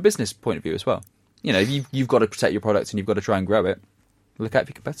makes sense from a business point of view as well. You know, you've got to protect your product and you've got to try and grow it. Look out for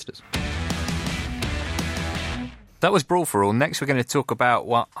your competitors. That was Brawl for All. Next, we're going to talk about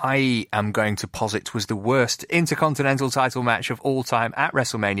what I am going to posit was the worst Intercontinental title match of all time at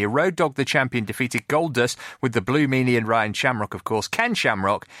WrestleMania. Road Dogg, the champion, defeated Goldust with the Blue Meanie and Ryan Shamrock, of course, Ken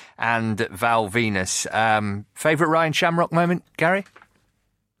Shamrock and Val Venus. Favourite Ryan Shamrock moment, Gary?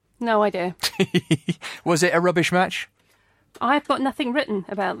 No idea. Was it a rubbish match? I've got nothing written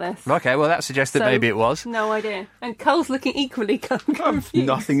about this. Okay, well, that suggests that maybe it was. No idea. And Cole's looking equally confused.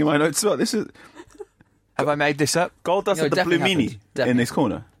 Nothing in my notes about this. Have I made this up? Goldust had the Blue Meanie in this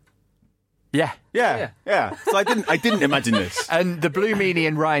corner. Yeah. So I didn't imagine this. And the Blue Meanie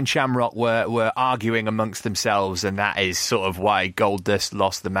and Ryan Shamrock were arguing amongst themselves, and that is sort of why Goldust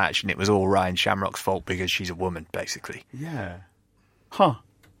lost the match, and it was all Ryan Shamrock's fault because she's a woman, basically. Yeah. Huh.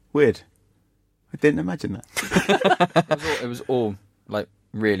 Weird. I didn't imagine that. It was all like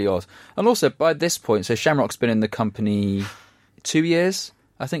really odd. And also by this point, so Shamrock's been in the company 2 years,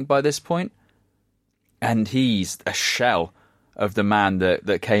 I think, by this point. And he's a shell of the man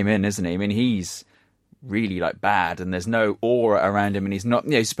that came in, isn't he? I mean, he's really like bad, and there's no aura around him, and he's not,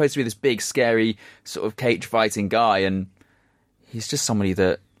 he's supposed to be this big, scary sort of cage fighting guy, and he's just somebody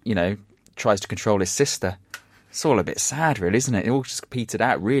that, tries to control his sister. It's all a bit sad, really, isn't it? It all just petered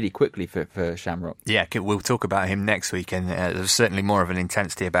out really quickly for Shamrock. Yeah, we'll talk about him next week, and there's certainly more of an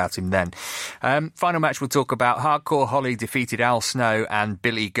intensity about him then. Final match we'll talk about. Hardcore Holly defeated Al Snow and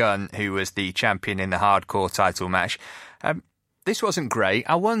Billy Gunn, who was the champion in the Hardcore title match. This wasn't great.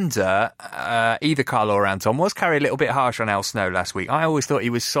 I wonder, either Carl or Anton, was Carrie a little bit harsh on Al Snow last week? I always thought he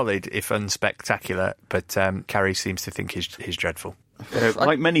was solid, if unspectacular, but Carrie seems to think he's dreadful.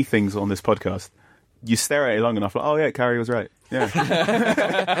 Like many things on this podcast, you stare at it long enough, like, oh yeah, Carrie was right. Yeah.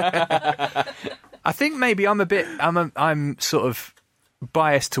 I think maybe I'm sort of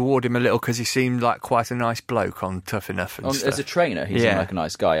biased toward him a little because he seemed like quite a nice bloke on Tough Enough and stuff. As a trainer, he seemed like a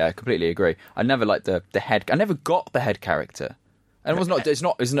nice guy. I completely agree. I never liked the head. I never got the head character. And it's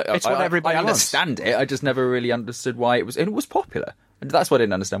not. It's what everybody I understand it. I just never really understood why it was. And it was popular. And that's what I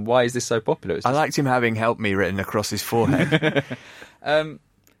didn't understand. Why is this so popular? I liked him having "Help Me" written across his forehead.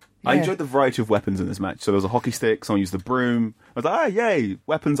 I enjoyed the variety of weapons in this match. So there was a hockey stick, someone used the broom. I was like, yay,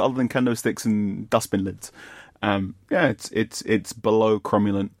 weapons other than kendo sticks and dustbin lids. It's below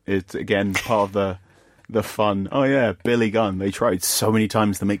cromulent. It's, again, part of the fun. Oh yeah, Billy Gunn. They tried so many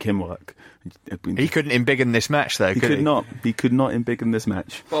times to make him work. He couldn't embiggen this match, though, could he? Not. He could not embiggen this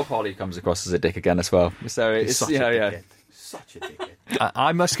match. Bob Holly comes across as a dick again as well. So it's such a dickhead. Such a dickhead.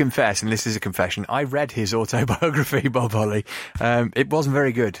 I must confess, and this is a confession, I read his autobiography, Bob Holly. It wasn't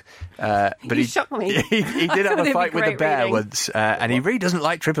very good. But he shocked me. He did have a fight with a bear once, and he really doesn't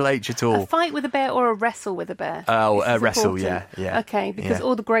like Triple H at all. A fight with a bear or a wrestle with a bear? Oh, a wrestle, yeah. Okay, because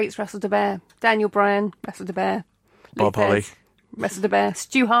all the greats wrestled a bear. Daniel Bryan wrestled a bear. Bob Holly wrestled a bear.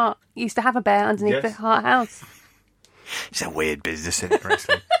 Stu Hart used to have a bear underneath the Hart house. It's a weird business, isn't it,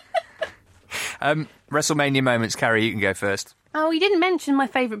 wrestling? WrestleMania moments. Carrie, you can go first. Oh, you didn't mention my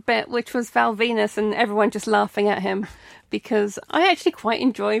favourite bit, which was Val Venus and everyone just laughing at him, because I actually quite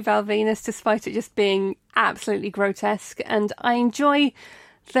enjoy Val Venus, despite it just being absolutely grotesque. And I enjoy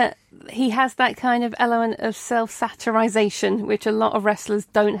that he has that kind of element of self-satirization, which a lot of wrestlers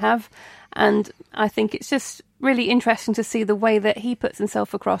don't have. And I think it's just really interesting to see the way that he puts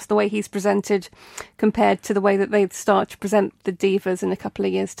himself across, the way he's presented compared to the way that they start to present the Divas in a couple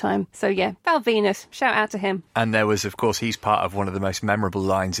of years' time. So yeah, Val Venus, shout out to him. And there was, of course, he's part of one of the most memorable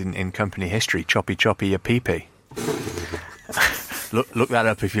lines in company history, choppy choppy your pee-pee. Look that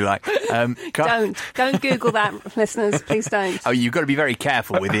up if you like. Don't Google that, listeners. Please don't. Oh, you've got to be very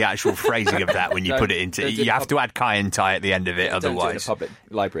careful with the actual phrasing of that when you put it into. You have to add Kai and Tai at the end of it, otherwise. Don't do it in a public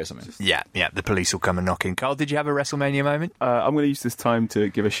library or something. Yeah. The police will come and knock in. Carl, did you have a WrestleMania moment? I'm going to use this time to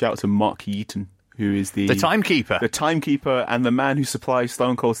give a shout to Mark Yeaton, who is the timekeeper. The timekeeper and the man who supplies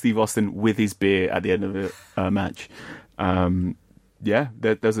Stone Cold Steve Austin with his beer at the end of a match.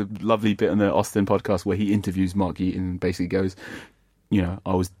 There's a lovely bit on the Austin podcast where he interviews Mark Yeaton and basically goes,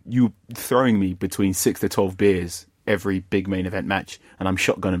 you throwing me between 6 to 12 beers every big main event match, and I'm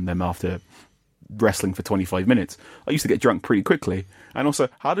shotgunning them after wrestling for 25 minutes. I used to get drunk pretty quickly. And also,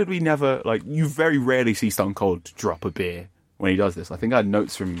 how did we never, you very rarely see Stone Cold drop a beer when he does this. I think I had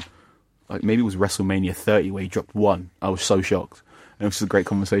notes from, maybe it was WrestleMania 30 where he dropped one. I was so shocked. And it was just a great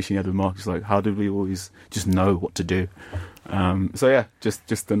conversation he had with Mark. It's like, how did we always just know what to do?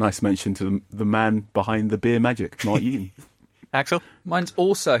 Just a nice mention to the man behind the beer magic, Mark Yeaton. Axel? Mine's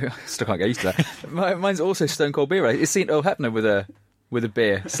also... Still can't get used to that. Mine's also Stone Cold Beer. It's seen Earl Hebner with a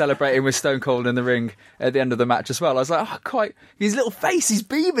beer, celebrating with Stone Cold in the ring at the end of the match as well. I was like, his little face, he's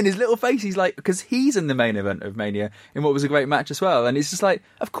beaming, his little face. He's like, because he's in the main event of Mania in what was a great match as well. And it's just like,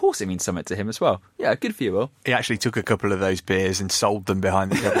 of course it means something to him as well. Yeah, good for you, Will. He actually took a couple of those beers and sold them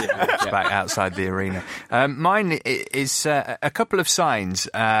behind the back outside the arena. Mine is a couple of signs.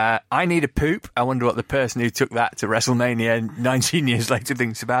 I need a poop. I wonder what the person who took that to WrestleMania 19 years later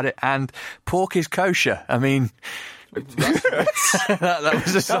thinks about it. And pork is kosher. I mean... that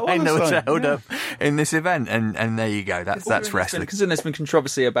was a sign that was held up in this event, and there you go. That's wrestling. Because there's been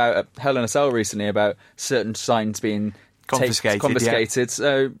controversy about Hell in a Cell recently about certain signs being confiscated. Yeah.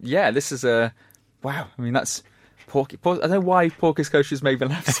 So yeah, this is a wow. I mean, that's pork. I don't know why pork is kosher has made me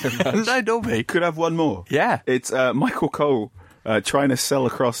laugh so much. No, don't be. Could I have one more? Yeah, it's Michael Cole trying to sell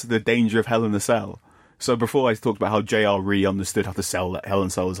across the danger of Hell in a Cell. So before I talked about how JR understood how to sell that Hell in a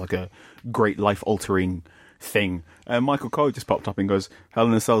Cell was like a great life altering thing. Michael Cole just popped up and goes, Hell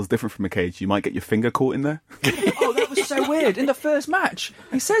in a Cell is different from a cage. You might get your finger caught in there. Oh, that was so weird. In the first match,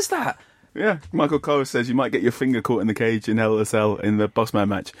 he says that. Yeah, Michael Cole says you might get your finger caught in the cage in Hell in a Cell in the Bossman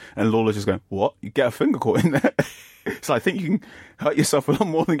match. And Lawler's just going, what? You get a finger caught in there? So I think you can hurt yourself a lot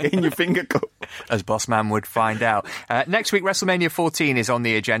more than getting your finger caught. As Bossman would find out. Next week, WrestleMania 14 is on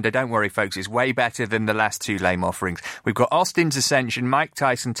the agenda. Don't worry, folks. It's way better than the last two lame offerings. We've got Austin's Ascension, Mike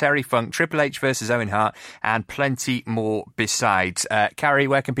Tyson, Terry Funk, Triple H versus Owen Hart, and plenty more besides. Carrie,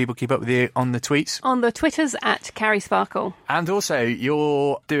 where can people keep up with you on the tweets? On the Twitters at Carrie Sparkle. And also,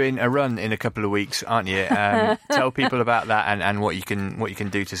 you're doing a run in a couple of weeks, aren't you? Tell people about that and what you can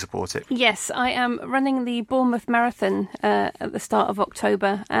do to support it. Yes, I am running the Bournemouth Marathon at the start of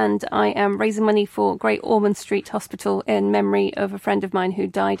October, and I am raising money for Great Ormond Street Hospital in memory of a friend of mine who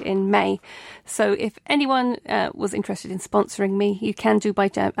died in May. So if anyone was interested in sponsoring me, you can do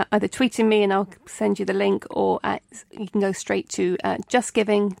by either tweeting me and I'll send you the link, or you can go straight to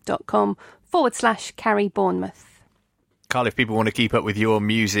justgiving.com/Carrie Bournemouth. Carl, if people want to keep up with your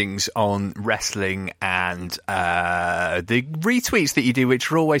musings on wrestling and the retweets that you do,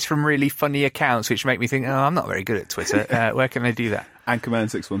 which are always from really funny accounts, which make me think, I'm not very good at Twitter, where can they do that?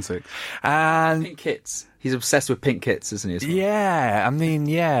 Anchorman616. And pink kits. He's obsessed with pink kits, isn't he? As well? Yeah, I mean,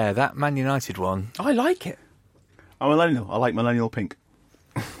 that Man United one. I like it. I'm a millennial. I like millennial pink.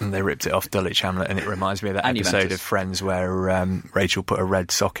 And they ripped it off Dulwich Hamlet, and it reminds me of that episode of Friends where Rachel put a red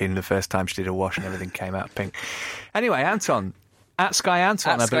sock in the first time she did a wash and everything came out pink. Anyway, Anton, at Sky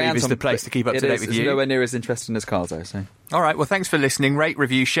Anton, I believe, is the place to keep up to date with you. It's nowhere near as interesting as Carl's, though. So. All right, well, thanks for listening. Rate,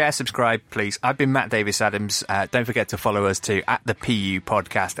 review, share, subscribe, please. I've been Matt Davis Adams. Don't forget to follow us too at the PU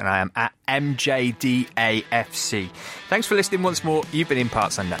Podcast, and I am at MJDAFC. Thanks for listening once more. You've been in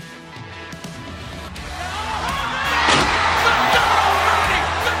Parts Unknown.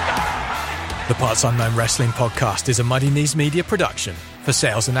 The Parts Unknown Wrestling Podcast is a Muddy Knees Media production. For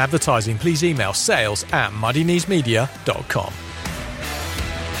sales and advertising, please email sales@muddykneesmedia.com.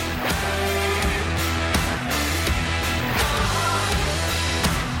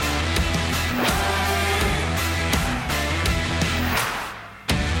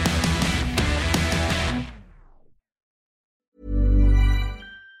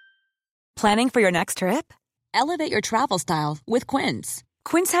 Planning for your next trip? Elevate your travel style with Quince.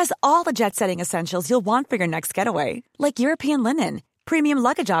 Quince has all the jet-setting essentials you'll want for your next getaway, like European linen, premium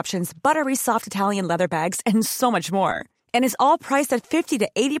luggage options, buttery soft Italian leather bags, and so much more. And is all priced at 50 to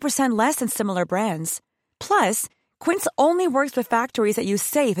 80% less than similar brands. Plus, Quince only works with factories that use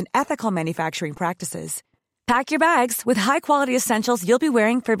safe and ethical manufacturing practices. Pack your bags with high-quality essentials you'll be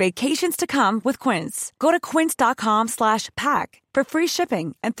wearing for vacations to come with Quince. Go to quince.com/pack for free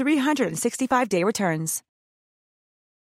shipping and 365-day returns.